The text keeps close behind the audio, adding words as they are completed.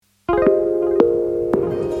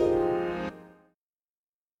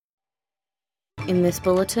In this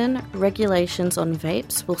bulletin, regulations on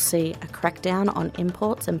vapes will see a crackdown on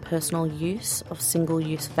imports and personal use of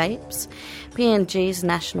single-use vapes. PNG's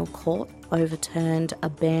National Court overturned a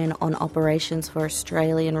ban on operations for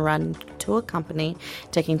Australian-run tour company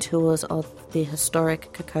taking tours of the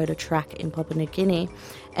historic Kokoda track in Papua New Guinea,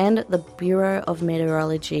 and the Bureau of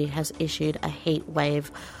Meteorology has issued a heat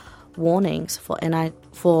wave warnings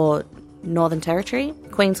for Northern Territory,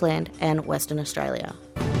 Queensland and Western Australia.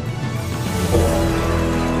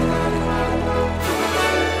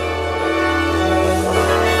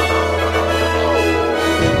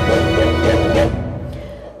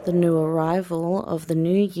 The new arrival of the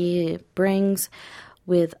new year brings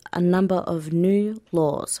with a number of new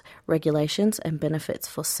laws, regulations and benefits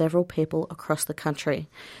for several people across the country.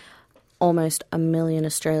 Almost 1 million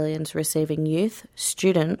Australians receiving youth,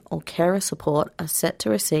 student or carer support are set to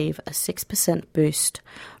receive a 6% boost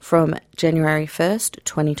from January 1st,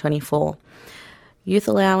 2024. Youth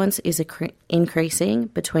allowance is increasing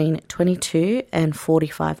between $22 and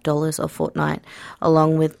 $45 a fortnight,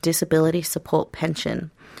 along with disability support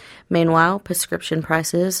pension. Meanwhile, prescription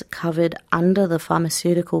prices covered under the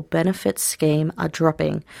pharmaceutical benefits scheme are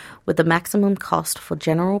dropping, with the maximum cost for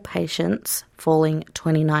general patients falling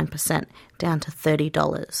 29%, down to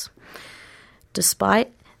 $30.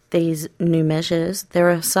 Despite these new measures, there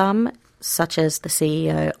are some, such as the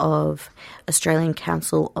CEO of Australian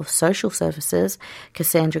Council of Social Services,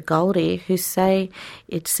 Cassandra Goldie, who say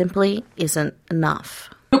it simply isn't enough.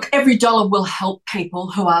 Look, every dollar will help people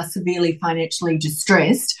who are severely financially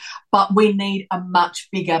distressed, but we need a much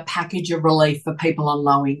bigger package of relief for people on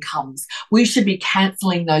low incomes. We should be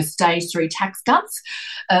cancelling those stage 3 tax cuts.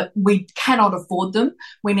 We cannot afford them.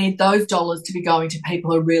 We need those dollars to be going to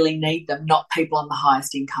people who really need them, not people on the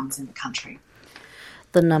highest incomes in the country.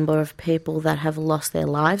 The number of people that have lost their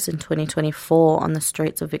lives in 2024 on the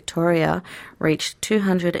streets of Victoria reached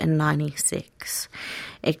 296.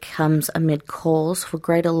 It comes amid calls for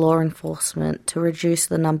greater law enforcement to reduce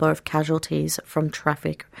the number of casualties from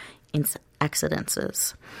traffic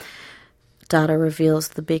accidents. Data reveals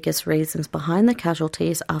the biggest reasons behind the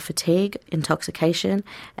casualties are fatigue, intoxication,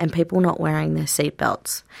 and people not wearing their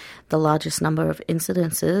seatbelts. The largest number of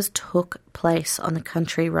incidences took place on the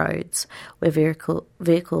country roads, where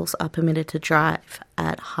vehicles are permitted to drive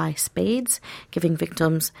at high speeds, giving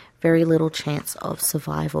victims very little chance of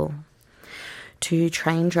survival. 2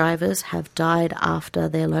 train drivers have died after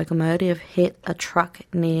their locomotive hit a truck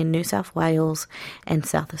near New South Wales and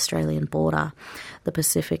South Australian border. The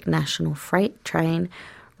Pacific National Freight train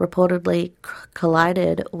reportedly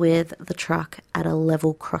collided with the truck at a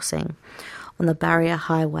level crossing on the Barrier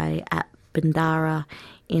Highway at Bindara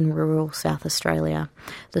in rural South Australia.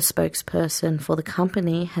 The spokesperson for the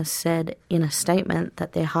company has said in a statement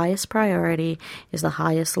that their highest priority is the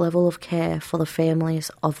highest level of care for the families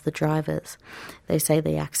of the drivers. They say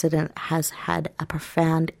the accident has had a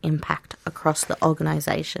profound impact across the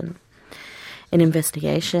organisation. An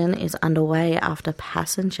investigation is underway after a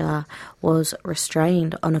passenger was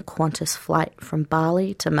restrained on a Qantas flight from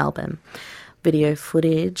Bali to Melbourne. Video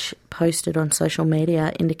footage posted on social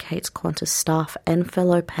media indicates Qantas staff and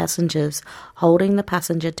fellow passengers holding the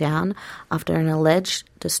passenger down after an alleged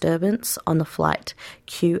disturbance on the flight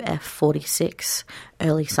QF46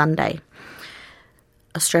 early Sunday.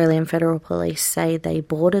 Australian Federal Police say they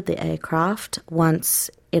boarded the aircraft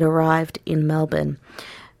once it arrived in Melbourne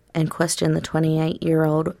and questioned the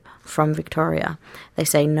 28-year-old from Victoria. They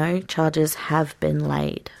say no charges have been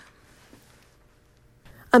laid.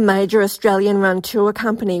 A major Australian-run tour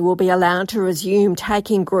company will be allowed to resume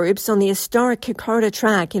taking groups on the historic Kokoda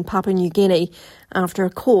track in Papua New Guinea after a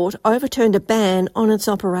court overturned a ban on its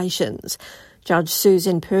operations. Judge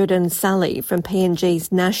Susan Purdon-Sully from PNG's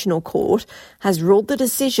National Court has ruled the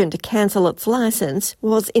decision to cancel its licence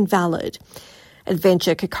was invalid.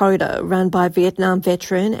 Adventure Kokoda, run by Vietnam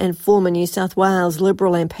veteran and former New South Wales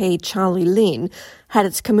Liberal MP Charlie Lynn, had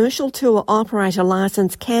its commercial tour operator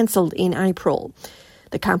licence cancelled in April.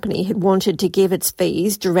 The company had wanted to give its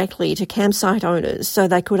fees directly to campsite owners so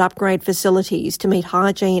they could upgrade facilities to meet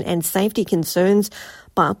hygiene and safety concerns,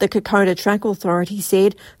 but the Kokoda Track Authority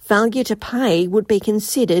said failure to pay would be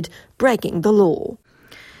considered breaking the law.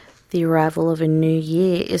 The arrival of a new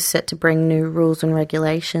year is set to bring new rules and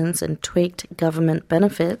regulations and tweaked government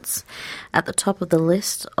benefits. At the top of the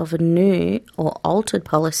list of new or altered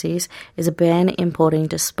policies is a ban importing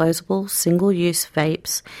disposable single-use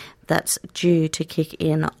vapes that's due to kick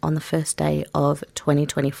in on the first day of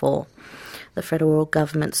 2024. The federal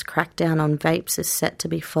government's crackdown on vapes is set to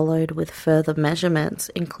be followed with further measurements,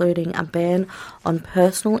 including a ban on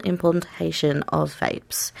personal importation of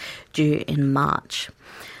vapes, due in March.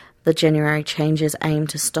 The January changes aim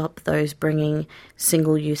to stop those bringing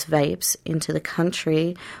single-use vapes into the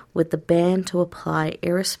country, with the ban to apply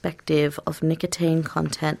irrespective of nicotine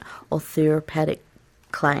content or therapeutic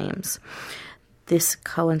claims. This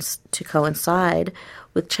to coincide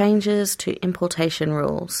with changes to importation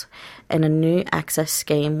rules, and a new access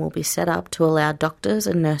scheme will be set up to allow doctors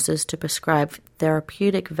and nurses to prescribe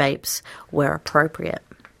therapeutic vapes where appropriate.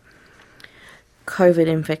 COVID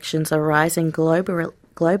infections are rising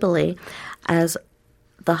globally as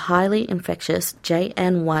the highly infectious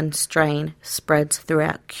JN1 strain spreads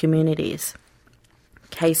throughout communities.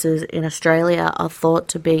 Cases in Australia are thought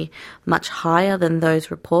to be much higher than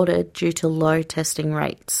those reported due to low testing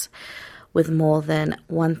rates, with more than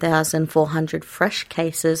 1,400 fresh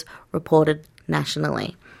cases reported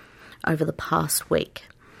nationally over the past week.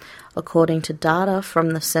 According to data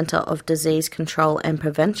from the Centre of Disease Control and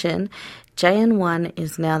Prevention, JN1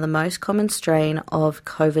 is now the most common strain of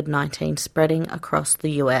COVID-19 spreading across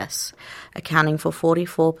the US, accounting for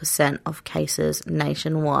 44% of cases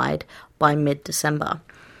nationwide by mid-December.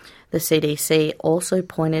 The CDC also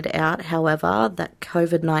pointed out, however, that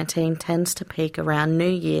COVID-19 tends to peak around New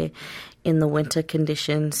Year in the winter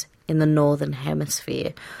conditions in the Northern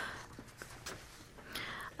Hemisphere.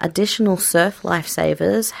 Additional surf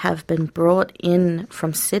lifesavers have been brought in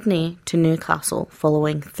from Sydney to Newcastle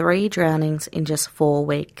following 3 drownings in just 4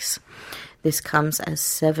 weeks. This comes as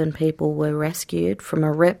 7 people were rescued from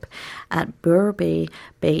a rip at Burraby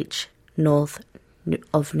Beach, north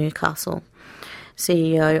of Newcastle.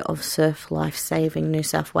 CEO of Surf Life Saving New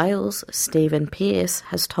South Wales, Stephen Pearce,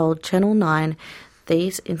 has told Channel 9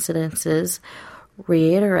 these incidences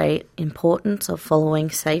reiterate importance of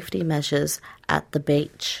following safety measures at the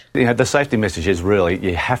beach. The safety message is really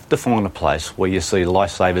you have to find a place where you see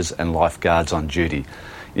lifesavers and lifeguards on duty.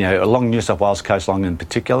 Along New South Wales coastline in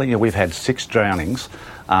particular, we've had 6 drownings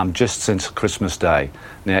just since Christmas Day.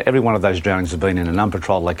 Now, every one of those drownings have been in an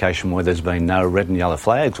unpatrolled location where there's been no red and yellow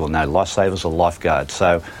flags or no lifesavers or lifeguards.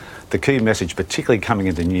 So the key message, particularly coming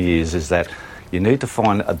into New Year's, is that you need to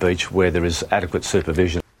find a beach where there is adequate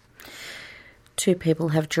supervision. 2 people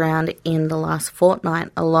have drowned in the last fortnight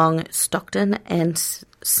along Stockton and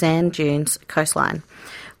Sand Dunes coastline,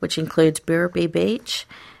 which includes Burraby Beach.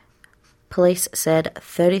 Police said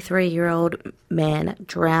 33-year-old man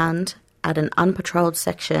drowned at an unpatrolled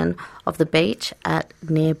section of the beach at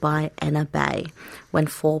nearby Anna Bay when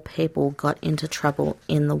 4 people got into trouble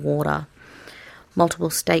in the water. Multiple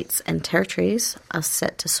states and territories are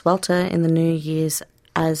set to swelter in the New Year's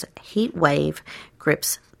as heat wave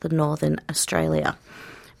grips the Northern Australia.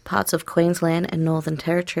 Parts of Queensland and Northern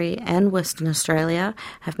Territory and Western Australia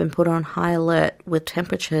have been put on high alert, with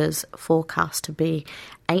temperatures forecast to be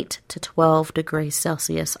 8 to 12 degrees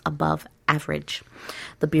Celsius above average.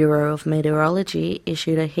 The Bureau of Meteorology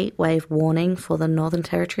issued a heat wave warning for the Northern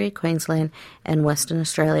Territory, Queensland and Western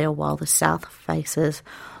Australia, while the south faces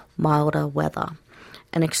milder weather.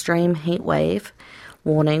 An extreme heat wave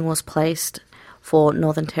warning was placed for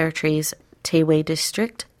Northern Territory's Tiwi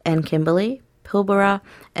District and Kimberley, Pilbara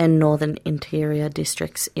and Northern Interior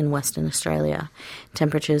districts in Western Australia.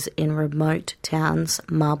 Temperatures in remote towns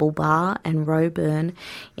Marble Bar and Roebourne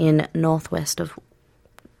in northwest of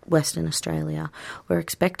Western Australia were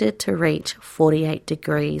expected to reach 48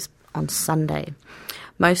 degrees on Sunday.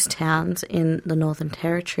 Most towns in the Northern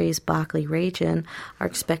Territory's Barkly region are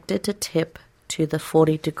expected to tip to the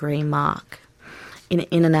 40-degree mark. In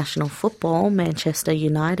international football, Manchester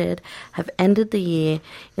United have ended the year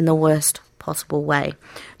in the worst possible way,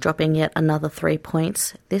 dropping yet another 3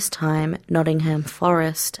 points, this time Nottingham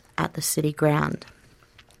Forest at the City Ground.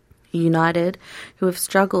 United, who have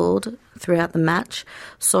struggled throughout the match,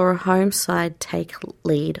 saw a home side take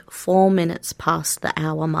lead 4 minutes past the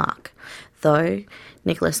hour mark, though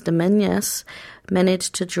Nicholas Domenius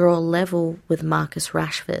managed to draw level with Marcus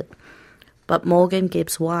Rashford. But Morgan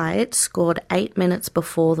Gibbs-White scored 8 minutes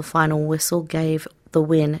before the final whistle gave the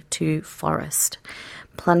win to Forest,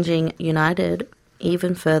 plunging United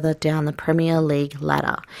even further down the Premier League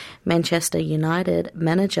ladder. Manchester United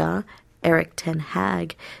manager Erik ten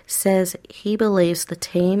Hag says he believes the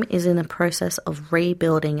team is in the process of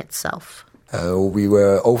rebuilding itself. We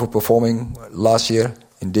were overperforming last year.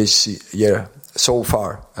 In this year, so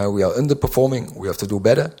far, we are underperforming. We have to do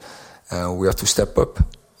better. We have to step up.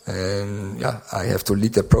 And I have to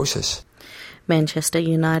lead that process. Manchester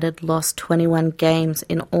United lost 21 games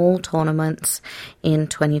in all tournaments in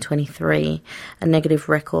 2023, a negative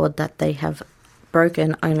record that they have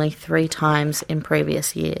broken only 3 times in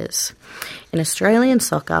previous years. In Australian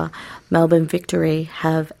soccer, Melbourne Victory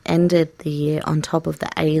have ended the year on top of the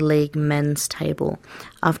A-League men's table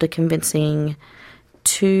after convincing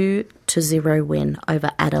 2-0 win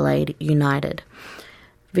over Adelaide United.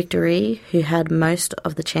 Victory, who had most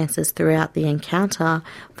of the chances throughout the encounter,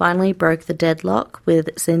 finally broke the deadlock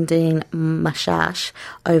with Zinedine Mashash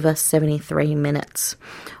over 73 minutes.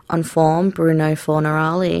 On form, Bruno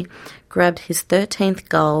Fornaroli grabbed his 13th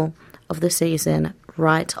goal of the season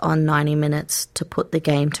right on 90 minutes to put the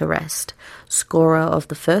game to rest. Scorer of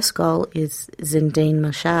the first goal is Zinedine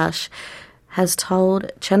Mashash, has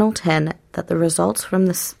told Channel 10 that the results from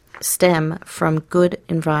the stem from good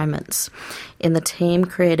environments in the team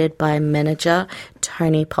created by manager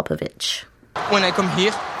Tony Popovich. When I come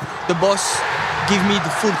here, the boss give me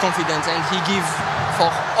the full confidence, and he give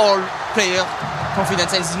for all player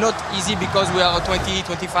confidence. And it's not easy because we are a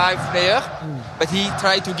 20-25 player, but he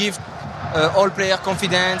try to give all player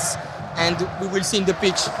confidence, and we will see in the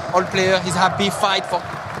pitch all player is happy, fight for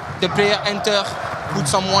the player, enter, put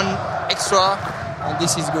someone extra, and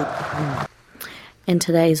this is good. In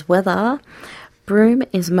today's weather, Broome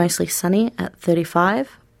is mostly sunny at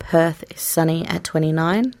 35, Perth is sunny at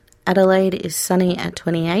 29, Adelaide is sunny at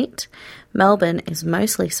 28, Melbourne is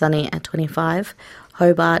mostly sunny at 25,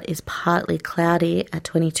 Hobart is partly cloudy at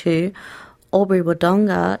 22,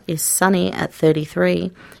 Albury-Wodonga is sunny at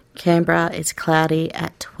 33, Canberra is cloudy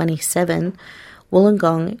at 27,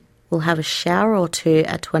 Wollongong will have a shower or two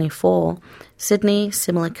at 24, Sydney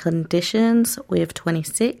similar conditions with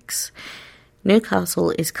 26,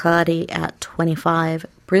 Newcastle is cloudy at 25,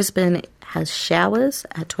 Brisbane has showers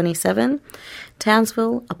at 27,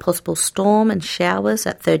 Townsville a possible storm and showers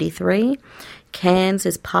at 33, Cairns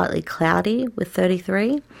is partly cloudy with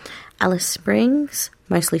 33, Alice Springs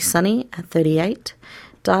mostly sunny at 38,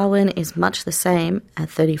 Darwin is much the same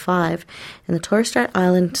at 35, and the Torres Strait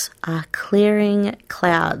Islands are clearing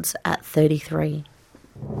clouds at 33.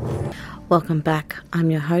 Welcome back. I'm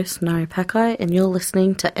your host, Nari Pakai, and you're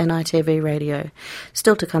listening to NITV Radio.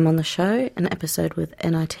 Still to come on the show, an episode with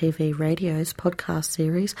NITV Radio's podcast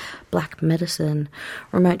series, B.L.A.C Medicine.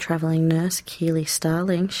 Remote travelling nurse Keeley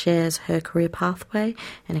Starling shares her career pathway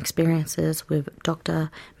and experiences with Dr.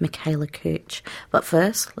 Michaela Cooch. But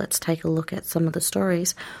first, let's take a look at some of the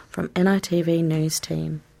stories from NITV News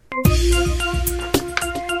Team.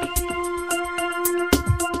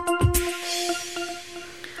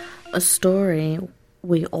 A story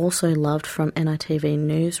we also loved from NITV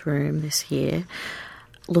Newsroom this year,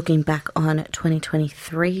 looking back on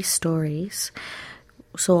 2023 stories,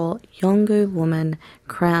 saw Yolngu woman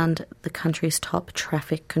crowned the country's top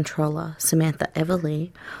traffic controller. Samantha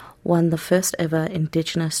Everly won the first ever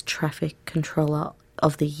Indigenous Traffic Controller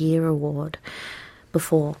of the Year award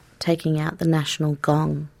before taking out the national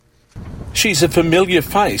gong. She's a familiar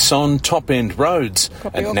face on top-end roads,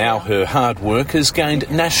 and now her hard work has gained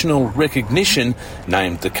national recognition,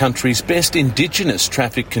 named the country's best Indigenous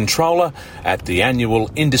traffic controller at the annual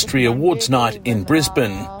Industry Awards Night in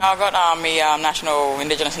Brisbane. I got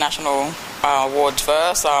Indigenous National Awards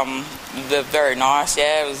first. They're very nice,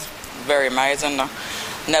 it was very amazing.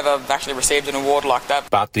 Never actually received an award like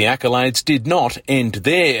that. But the accolades did not end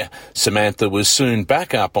there. Samantha was soon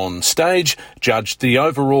back up on stage, judged the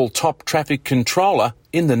overall top traffic controller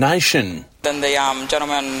in the nation. Then the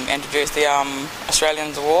gentleman introduced the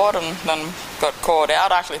Australians award and then got called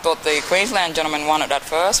out. I actually thought the Queensland gentleman won it at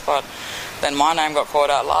first, but then my name got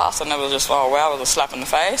called out last, and it was just, oh wow, it was a slap in the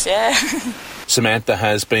face, yeah. Samantha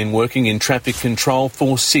has been working in traffic control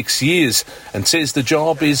for 6 years and says the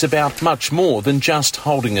job is about much more than just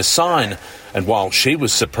holding a sign. And while she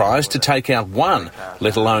was surprised to take out one,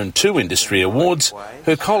 let alone 2 industry awards,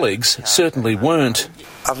 her colleagues certainly weren't.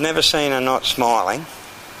 I've never seen her not smiling.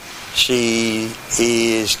 She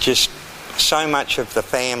is just so much of the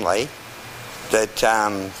family that,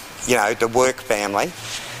 the work family.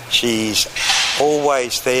 She's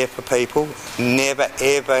always there for people, never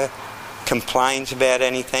ever complains about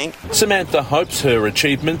anything. Samantha hopes her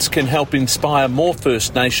achievements can help inspire more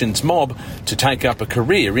First Nations mob to take up a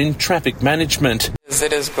career in traffic management.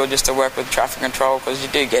 It is good just to work with traffic control because you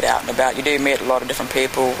do get out and about, you do meet a lot of different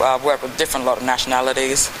people, work with a lot of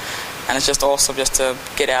nationalities, and it's just awesome just to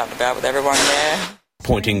get out and about with everyone there.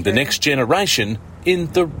 Pointing the next generation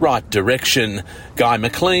in the right direction. Guy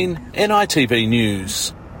McLean, NITV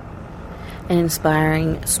News. An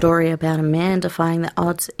inspiring story about a man defying the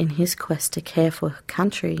odds in his quest to care for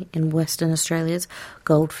country in Western Australia's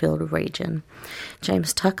Goldfield region.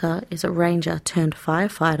 James Tucker is a ranger turned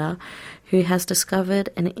firefighter who has discovered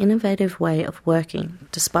an innovative way of working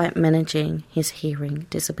despite managing his hearing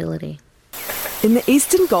disability. In the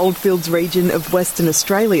Eastern Goldfields region of Western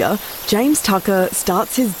Australia, James Tucker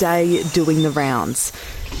starts his day doing the rounds.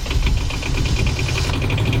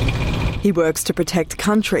 He works to protect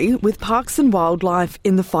country with Parks and Wildlife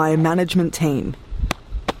in the fire management team.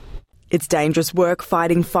 It's dangerous work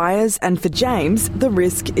fighting fires, and for James, the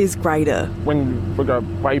risk is greater. When we got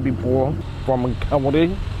baby boy from a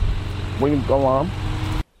company, when you go on,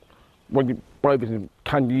 when you baby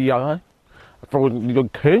candy yard, for a little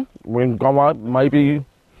kid, when you go on, maybe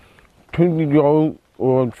 20-year-old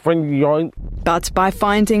or 20-year-old. But by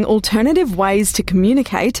finding alternative ways to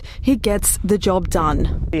communicate, he gets the job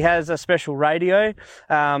done. He has a special radio.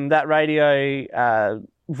 That radio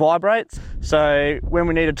vibrates. So when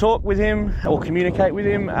we need to talk with him or communicate with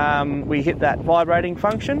him, we hit that vibrating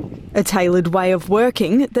function. A tailored way of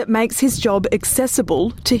working that makes his job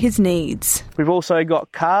accessible to his needs. We've also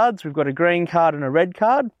got cards. We've got a green card and a red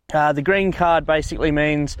card. The green card basically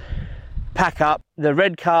means pack up. The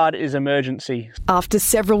red card is emergency. After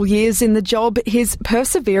several years in the job, his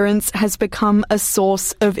perseverance has become a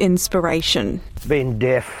source of inspiration. Being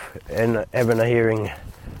deaf and having a hearing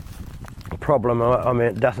problem, I mean,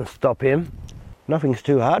 it doesn't stop him. Nothing's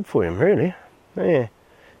too hard for him, really.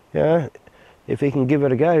 Yeah, if he can give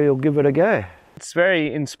it a go, he'll give it a go. It's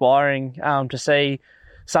very inspiring to see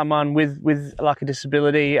someone with like a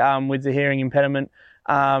disability, with the hearing impediment,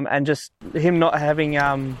 and just him not having,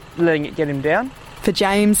 letting it get him down. For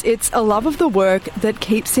James, it's a love of the work that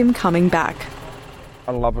keeps him coming back.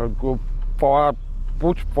 I love a good fire,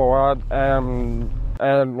 bush fire,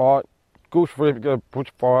 and like good bush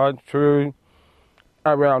fire through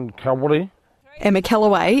around Calvary. Emma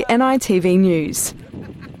Kellaway, NITV News.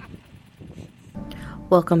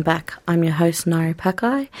 Welcome back. I'm your host, Nari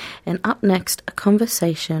Pakai, and up next, a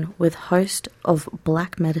conversation with host of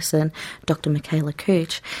B.L.A.C Medicine, Dr. Michaela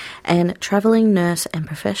Cooch, and travelling nurse and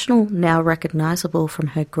professional, now recognisable from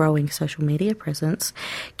her growing social media presence,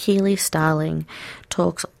 Keeley Starling,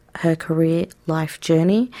 talks her career life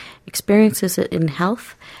journey, experiences it in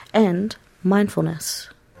health, and mindfulness.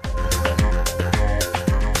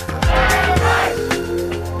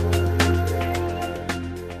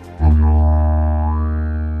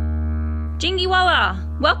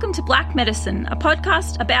 Jingiwala! Welcome to B.L.A.C Medicine, a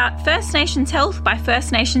podcast about First Nations health by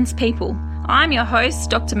First Nations people. I'm your host,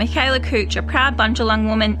 Dr. Michaela Cooch, a proud Bundjalung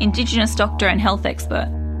woman, Indigenous doctor and health expert.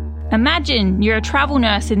 Imagine you're a travel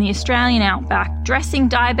nurse in the Australian outback, dressing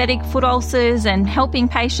diabetic foot ulcers and helping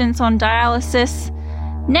patients on dialysis.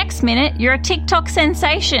 Next minute, you're a TikTok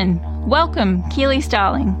sensation. Welcome, Keeley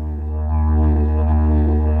Starling.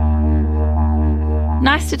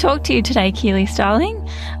 Nice to talk to you today, Keeley Starling.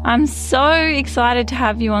 I'm so excited to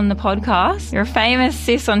have you on the podcast. You're a famous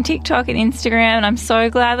sis on TikTok and Instagram, and I'm so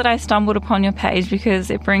glad that I stumbled upon your page because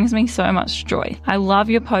it brings me so much joy. I love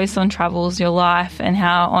your posts on travels, your life, and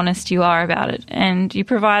how honest you are about it. And you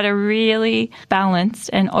provide a really balanced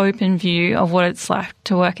and open view of what it's like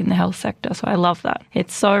to work in the health sector. So I love that.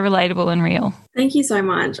 It's so relatable and real. Thank you so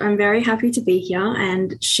much. I'm very happy to be here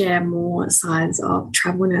and share more sides of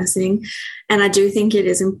travel nursing. And I do think it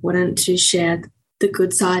is important to share the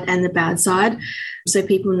good side and the bad side so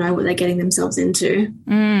people know what they're getting themselves into.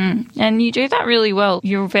 And you do that really well.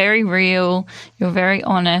 You're very real, you're very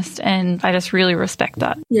honest, and I just really respect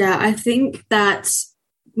that. Yeah, I think that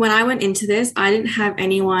when I went into this, I didn't have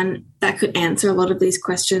anyone that could answer a lot of these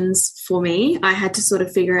questions for me. I had to sort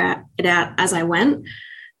of figure it out as I went.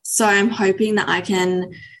 So I'm hoping that I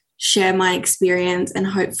can share my experience, and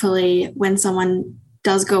hopefully when someone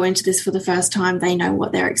does go into this for the first time, they know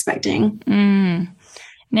what they're expecting.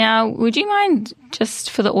 Now, would you mind just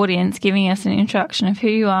for the audience giving us an introduction of who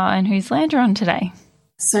you are and whose land you're on today?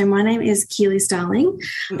 So my name is Keeley Starling,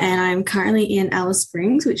 and I'm currently in Alice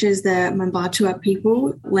Springs, which is the Mambatua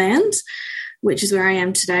people land, which is where I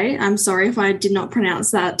am today. I'm sorry if I did not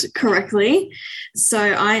pronounce that correctly. So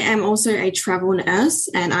I am also a travel nurse,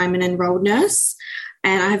 and I'm an enrolled nurse,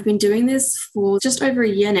 and I have been doing this for just over a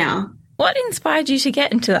year now. What inspired you to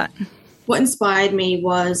get into that? What inspired me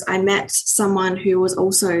was I met someone who was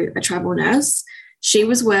also a travel nurse. She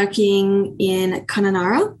was working in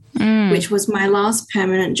Kununurra, which was my last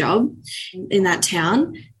permanent job in that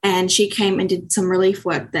town, and she came and did some relief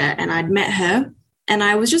work there, and I'd met her. And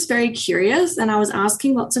I was just very curious, and I was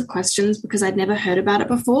asking lots of questions because I'd never heard about it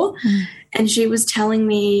before. And she was telling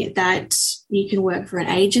me that you can work for an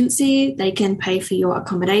agency, they can pay for your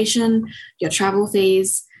accommodation, your travel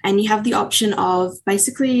fees, and you have the option of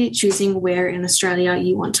basically choosing where in Australia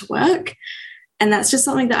you want to work. And that's just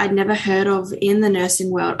something that I'd never heard of in the nursing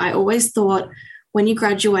world. I always thought when you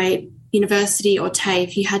graduate university or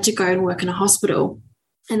TAFE, you had to go and work in a hospital.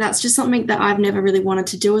 And that's just something that I've never really wanted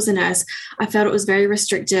to do as a nurse. I felt it was very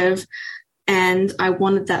restrictive, and I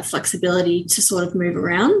wanted that flexibility to sort of move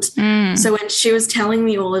around. So when she was telling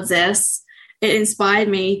me all of this, it inspired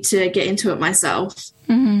me to get into it myself.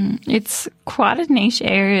 It's quite a niche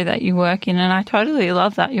area that you work in, and I totally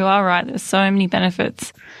love that. You are right. There's so many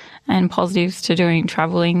benefits and positives to doing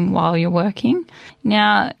travelling while you're working.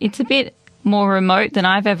 Now, it's a bit more remote than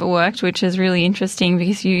I've ever worked, which is really interesting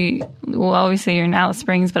because obviously you're in Alice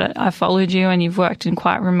Springs, but I followed you and you've worked in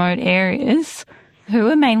quite remote areas. Who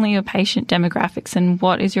are mainly your patient demographics and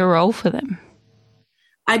what is your role for them?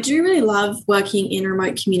 I do really love working in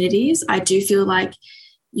remote communities. I do feel like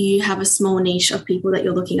you have a small niche of people that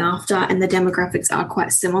you're looking after and the demographics are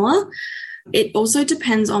quite similar. It also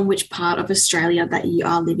depends on which part of Australia that you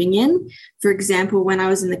are living in. For example, when I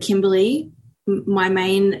was in the Kimberley, my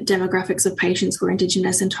main demographics of patients were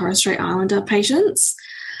Indigenous and Torres Strait Islander patients.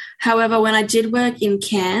 However, when I did work in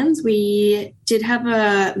Cairns, we did have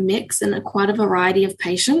a mix and quite a variety of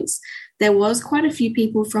patients. There was quite a few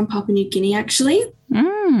people from Papua New Guinea, actually,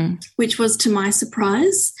 which was to my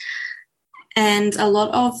surprise. And a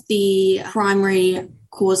lot of the primary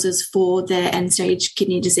causes for their end-stage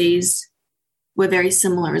kidney disease were very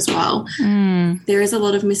similar as well. There is a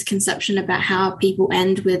lot of misconception about how people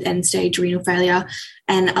end with end-stage renal failure,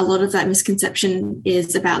 and a lot of that misconception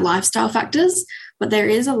is about lifestyle factors, but there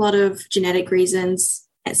is a lot of genetic reasons,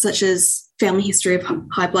 such as family history of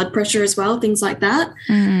high blood pressure as well, things like that.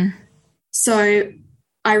 So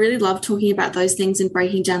I really love talking about those things and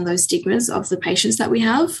breaking down those stigmas of the patients that we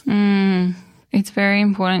have. It's very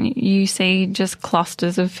important. You see just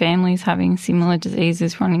clusters of families having similar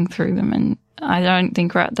diseases running through them, and I don't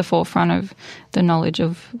think we're at the forefront of the knowledge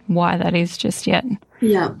of why that is just yet.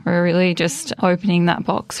 Yeah. We're really just opening that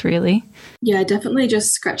box, really. Yeah, definitely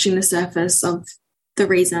just scratching the surface of the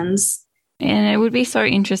reasons. And it would be so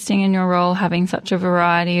interesting in your role having such a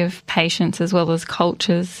variety of patients as well as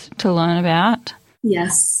cultures to learn about.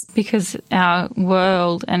 Yes. Because our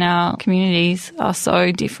world and our communities are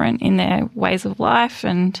so different in their ways of life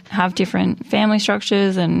and have different family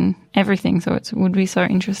structures and everything. So it would be so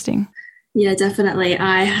interesting. Yeah, definitely.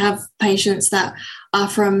 I have patients that are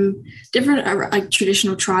from different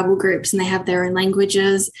traditional tribal groups and they have their own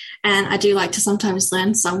languages. And I do like to sometimes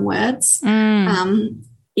learn some words.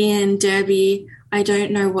 In Derby, I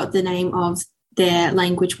don't know what the name of their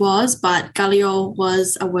language was, but Galiol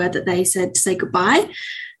was a word that they said to say goodbye.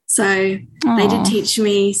 So they did teach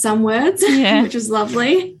me some words, which was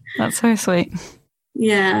lovely. That's so sweet.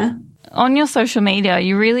 Yeah. On your social media,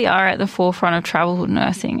 you really are at the forefront of travel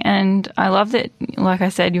nursing, and I love that, like I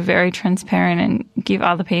said, you're very transparent and give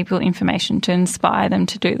other people information to inspire them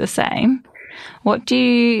to do the same. What do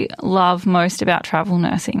you love most about travel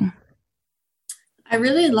nursing? I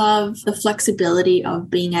really love the flexibility of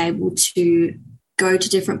being able to go to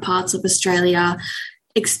different parts of Australia,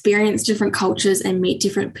 experience different cultures and meet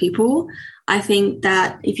different people. I think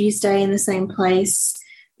that if you stay in the same place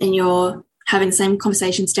and you're having the same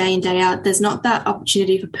conversations day in, day out, there's not that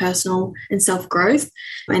opportunity for personal and self-growth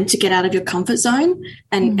and to get out of your comfort zone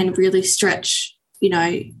and really stretch,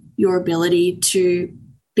 your ability to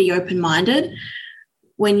be open-minded.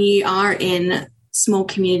 When you are in small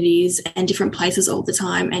communities and different places all the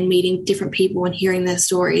time and meeting different people and hearing their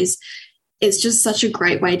stories, it's just such a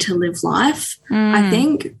great way to live life, I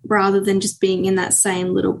think, rather than just being in that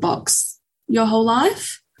same little box your whole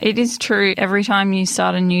life. It is true. Every time you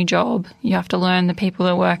start a new job, you have to learn the people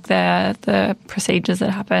that work there, the procedures that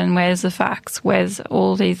happen, where's the facts, where's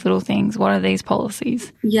all these little things, what are these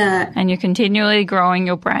policies? Yeah. And you're continually growing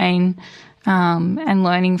your brain and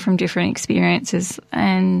learning from different experiences,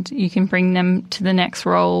 and you can bring them to the next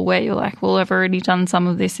role where you're like, well, I've already done some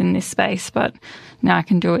of this in this space, but now I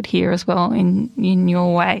can do it here as well in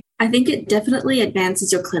your way. I think it definitely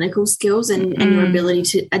advances your clinical skills and your ability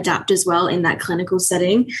to adapt as well in that clinical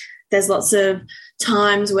setting. There's lots of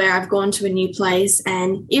times where I've gone to a new place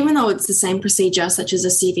and even though it's the same procedure, such as a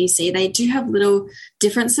CVC, they do have little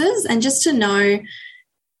differences, and just to know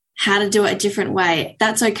how to do it a different way,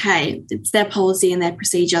 that's okay. It's their policy and their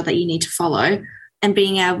procedure that you need to follow, and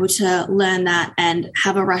being able to learn that and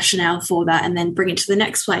have a rationale for that and then bring it to the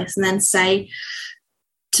next place and then say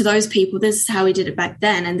to those people, this is how we did it back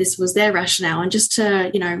then and this was their rationale, and just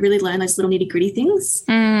to, really learn those little nitty-gritty things.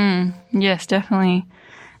 Yes, definitely.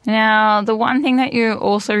 Now, the one thing that you're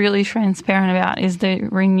also really transparent about is the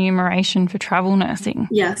remuneration for travel nursing.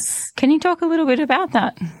 Yes. Can you talk a little bit about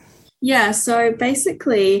that? Yeah, so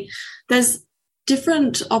basically there's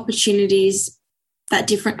different opportunities that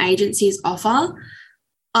different agencies offer.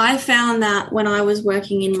 I found that when I was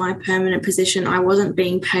working in my permanent position, I wasn't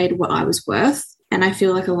being paid what I was worth, and I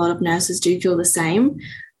feel like a lot of nurses do feel the same.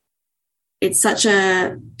 it's such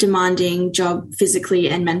a demanding job physically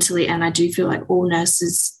and mentally, and I do feel like all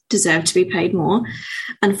nurses deserve to be paid more.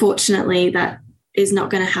 Unfortunately, that is not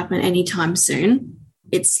going to happen anytime soon.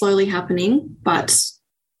 It's slowly happening, but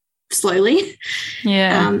slowly.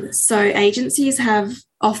 Yeah. So agencies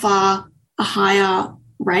offer a higher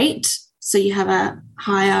rate. So you have a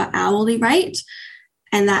higher hourly rate,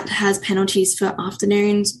 and that has penalties for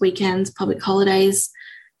afternoons, weekends, public holidays.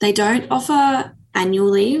 They don't offer annual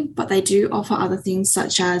leave, but they do offer other things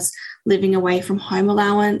such as living away from home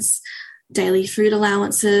allowance, daily food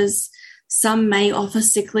allowances. Some may offer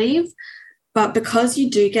sick leave, but because you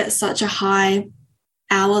do get such a high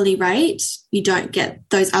hourly rate, you don't get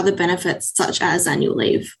those other benefits such as annual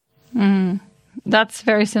leave. That's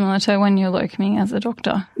very similar to when you're locuming as a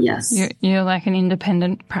doctor. Yes. You're like an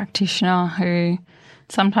independent practitioner who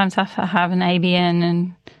sometimes have to have an ABN,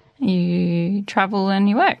 and you travel and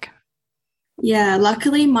you work. Yeah,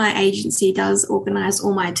 luckily my agency does organise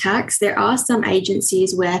all my tax. There are some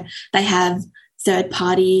agencies where they have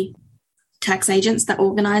third-party tax agents that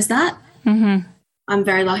organise that. Mm-hmm. I'm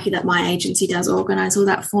very lucky that my agency does organise all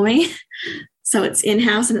that for me. So it's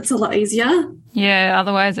in-house and it's a lot easier. Yeah,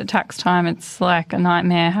 otherwise at tax time it's like a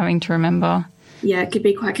nightmare having to remember. Yeah, it could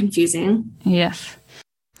be quite confusing. Yes.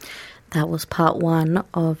 That was part 1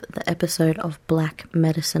 of the episode of B.L.A.C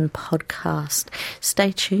Medicine podcast.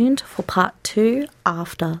 Stay tuned for part 2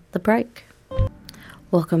 after the break.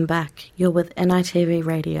 Welcome back. You're with NITV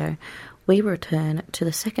Radio. We return to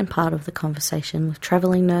the second part of the conversation with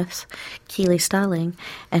travelling nurse Keeley Starling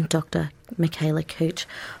and Dr. Michaela Cooch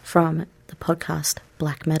from the podcast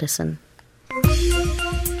B.L.A.C Medicine.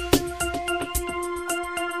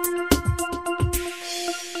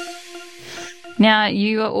 Now,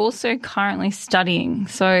 you are also currently studying,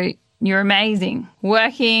 so you're amazing.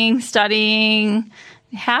 Working, studying.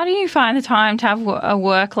 How do you find the time to have a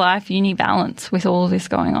work-life uni balance with all of this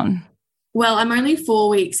going on? Well, I'm only 4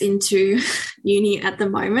 weeks into uni at the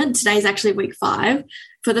moment. Today's actually week 5.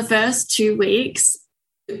 For the first 2 weeks,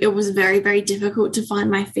 it was very, very difficult to find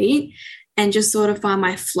my feet and just sort of find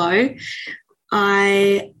my flow.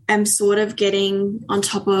 I am sort of getting on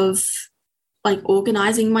top of like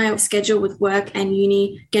organising my schedule with work and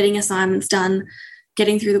uni, getting assignments done,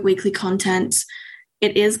 getting through the weekly content.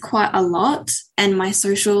 It is quite a lot, and my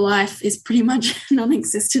social life is pretty much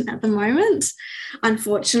non-existent at the moment,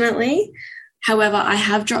 unfortunately. However, I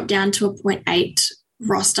have dropped down to a 0.8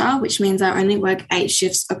 roster, which means I only work 8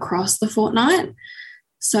 shifts across the fortnight.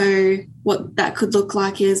 So what that could look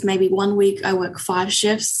like is maybe 1 week I work 5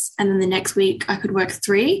 shifts, and then the next week I could work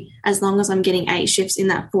 3, as long as I'm getting 8 shifts in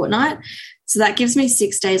that fortnight. So that gives me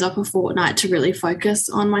 6 days off a fortnight to really focus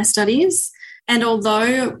on my studies. And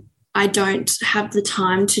although I don't have the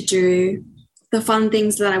time to do the fun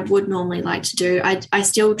things that I would normally like to do, I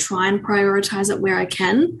still try and prioritise it where I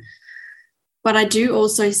can. But I do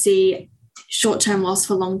also see short-term loss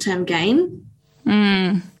for long-term gain.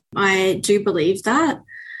 I do believe that,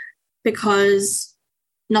 because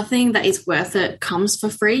nothing that is worth it comes for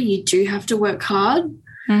free. You do have to work hard.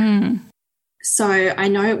 So I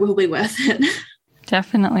know it will be worth it.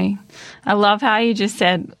 Definitely. I love how you just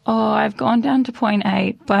said, I've gone down to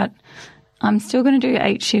 0.8, but I'm still going to do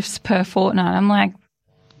 8 shifts per fortnight. I'm like,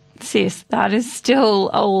 sis, that is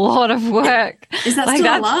still a lot of work. Is that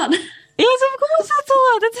still a lot? Yes, of course, that's a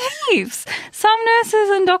lot. That's heaps. Some nurses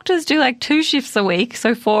and doctors do like 2 shifts a week,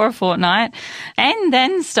 so 4 a fortnight, and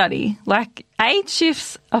then study. Like 8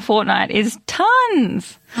 shifts a fortnight is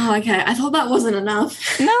tons. Oh, okay. I thought that wasn't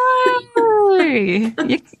enough. No,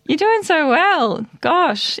 you're doing so well.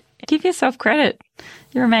 Gosh, give yourself credit.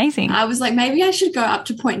 You're amazing. I was like, maybe I should go up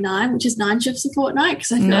to 0.9, which is 9 shifts a fortnight,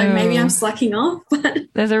 because I feel like maybe I'm slacking off.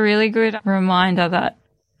 There's a really good reminder that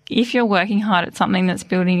if you're working hard at something that's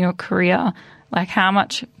building your career, like how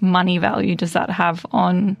much money value does that have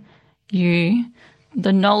on you?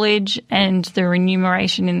 The knowledge and the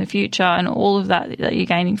remuneration in the future and all of that you're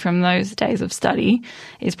gaining from those days of study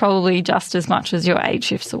is probably just as much as your 8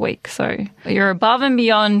 shifts a week. So you're above and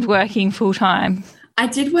beyond working full time. I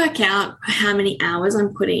did work out how many hours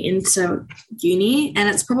I'm putting into uni, and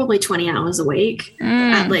it's probably 20 hours a week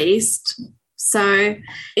at least. So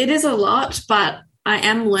it is a lot, but I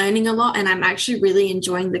am learning a lot, and I'm actually really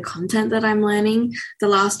enjoying the content that I'm learning. The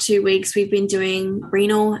last 2 weeks we've been doing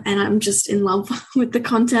renal, and I'm just in love with the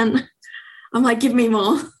content. I'm like, give me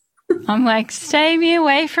more. I'm like, stay me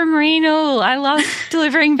away from renal. I love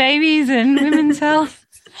delivering babies and women's health.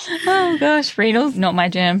 Oh, gosh, renal's not my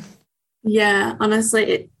jam. Yeah,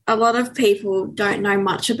 honestly, a lot of people don't know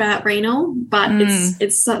much about renal, but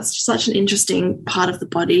it's such an interesting part of the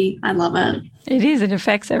body. I love it. It is. It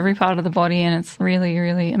affects every part of the body, and it's really,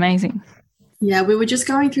 really amazing. Yeah, we were just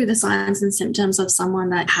going through the signs and symptoms of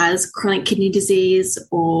someone that has chronic kidney disease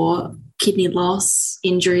or kidney loss,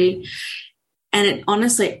 injury. And it,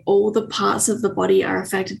 honestly, all the parts of the body are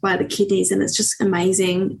affected by the kidneys, and it's just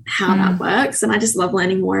amazing how that works. And I just love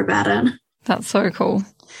learning more about it. That's so cool.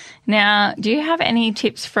 Now, do you have any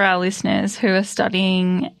tips for our listeners who are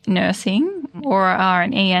studying nursing or are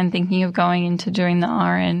an EN thinking of going into doing the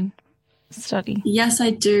RN study? Yes,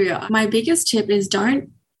 I do. My biggest tip is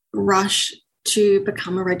don't rush to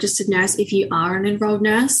become a registered nurse if you are an enrolled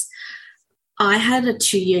nurse. I had a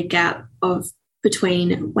 2-year gap of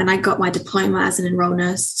between when I got my diploma as an enrolled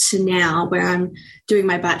nurse to now where I'm doing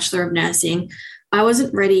my Bachelor of Nursing. I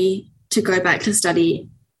wasn't ready to go back to study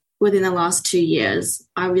within the last 2 years.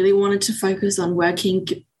 I really wanted to focus on working,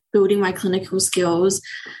 building my clinical skills,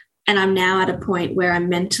 and I'm now at a point where I'm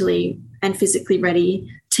mentally and physically ready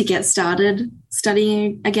to get started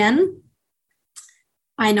studying again.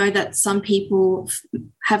 I know that some people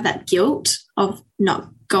have that guilt of not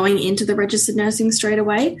going into the registered nursing straight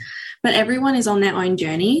away, but everyone is on their own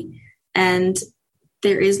journey and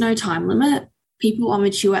there is no time limit. People are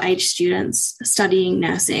mature age students studying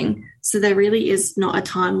nursing, so there really is not a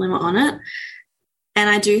time limit on it. And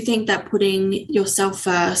I do think that putting yourself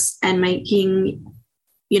first and making,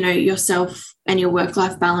 yourself and your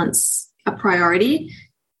work-life balance a priority,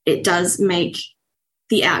 it does make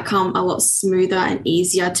the outcome a lot smoother and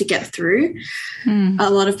easier to get through. A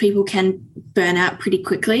lot of people can burn out pretty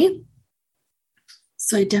quickly.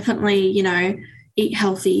 So definitely, eat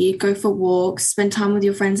healthy, go for walks, spend time with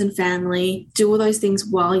your friends and family, do all those things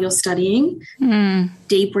while you're studying,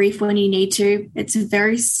 debrief when you need to. It's a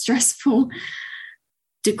very stressful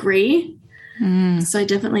degree. So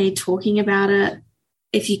definitely talking about it.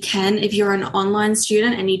 If you can, if you're an online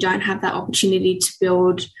student and you don't have that opportunity to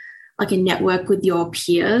build like a network with your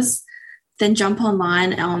peers, then jump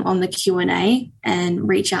online on the Q&A and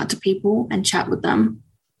reach out to people and chat with them.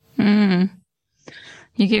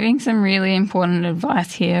 You're giving some really important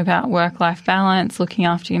advice here about work-life balance, looking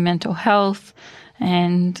after your mental health,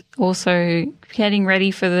 and also getting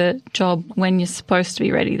ready for the job when you're supposed to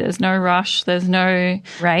be ready. There's no rush. There's no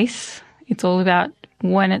race. It's all about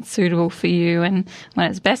when it's suitable for you and when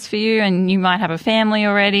it's best for you. And you might have a family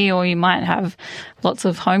already, or you might have lots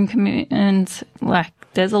of home commitments. Like,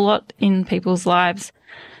 there's a lot in people's lives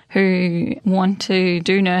who want to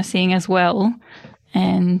do nursing as well.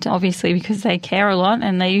 And obviously because they care a lot,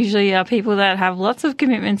 and they usually are people that have lots of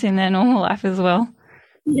commitments in their normal life as well.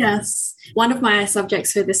 Yes. One of my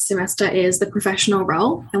subjects for this semester is the professional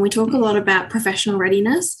role, and we talk a lot about professional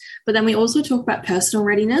readiness, but then we also talk about personal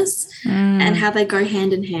readiness and how they go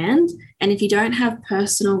hand in hand. And if you don't have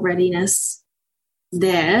personal readiness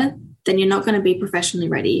there, then you're not going to be professionally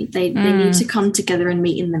ready. They need to come together and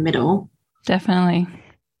meet in the middle. Definitely.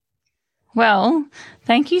 Well,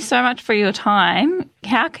 thank you so much for your time.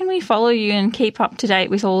 How can we follow you and keep up to date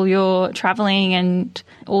with all your travelling and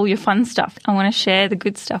all your fun stuff? I want to share the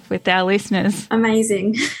good stuff with our listeners.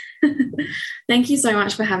 Amazing. Thank you so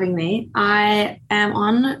much for having me. I am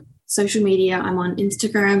on social media. I'm on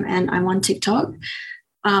Instagram and I'm on TikTok.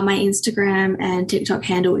 My Instagram and TikTok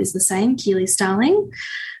handle is the same, Keeley Starling.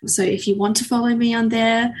 So if you want to follow me on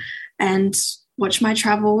there and watch my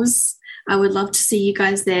travels, I would love to see you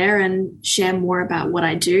guys there and share more about what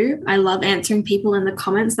I do. I love answering people in the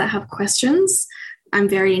comments that have questions. I'm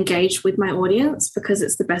very engaged with my audience because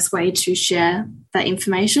it's the best way to share that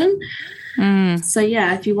information. So,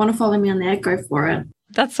 yeah, if you want to follow me on there, go for it.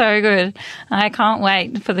 That's so good. I can't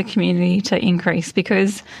wait for the community to increase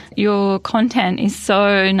because your content is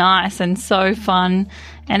so nice and so fun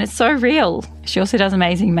and it's so real. She also does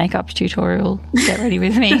amazing makeup tutorial. Get ready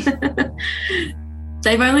with me.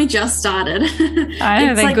 They've only just started. I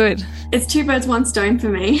know, they're good. It's 2 birds, 1 stone for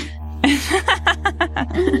me.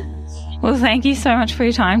 Well, thank you so much for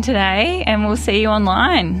your time today, and we'll see you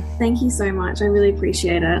online. Thank you so much. I really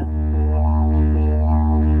appreciate it.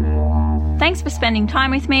 Thanks for spending time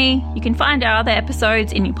with me. You can find our other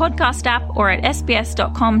episodes in your podcast app or at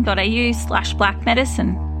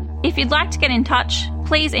sbs.com.au/blackmedicine. If you'd like to get in touch,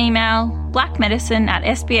 please email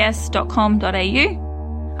blackmedicine@sbs.com.au.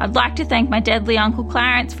 I'd like to thank my deadly Uncle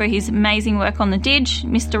Clarence for his amazing work on the Dig,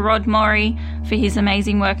 Mr. Rod Maury for his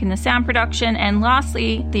amazing work in the sound production, and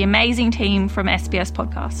lastly, the amazing team from SBS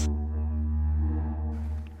Podcasts.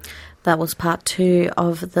 That was part 2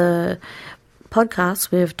 of the podcast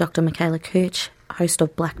with Dr. Michaela Cooch, host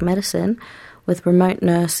of Black Medicine, with remote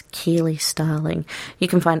nurse Keeley Starling. You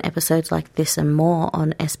can find episodes like this and more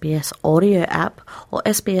on SBS Audio app or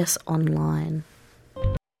SBS Online.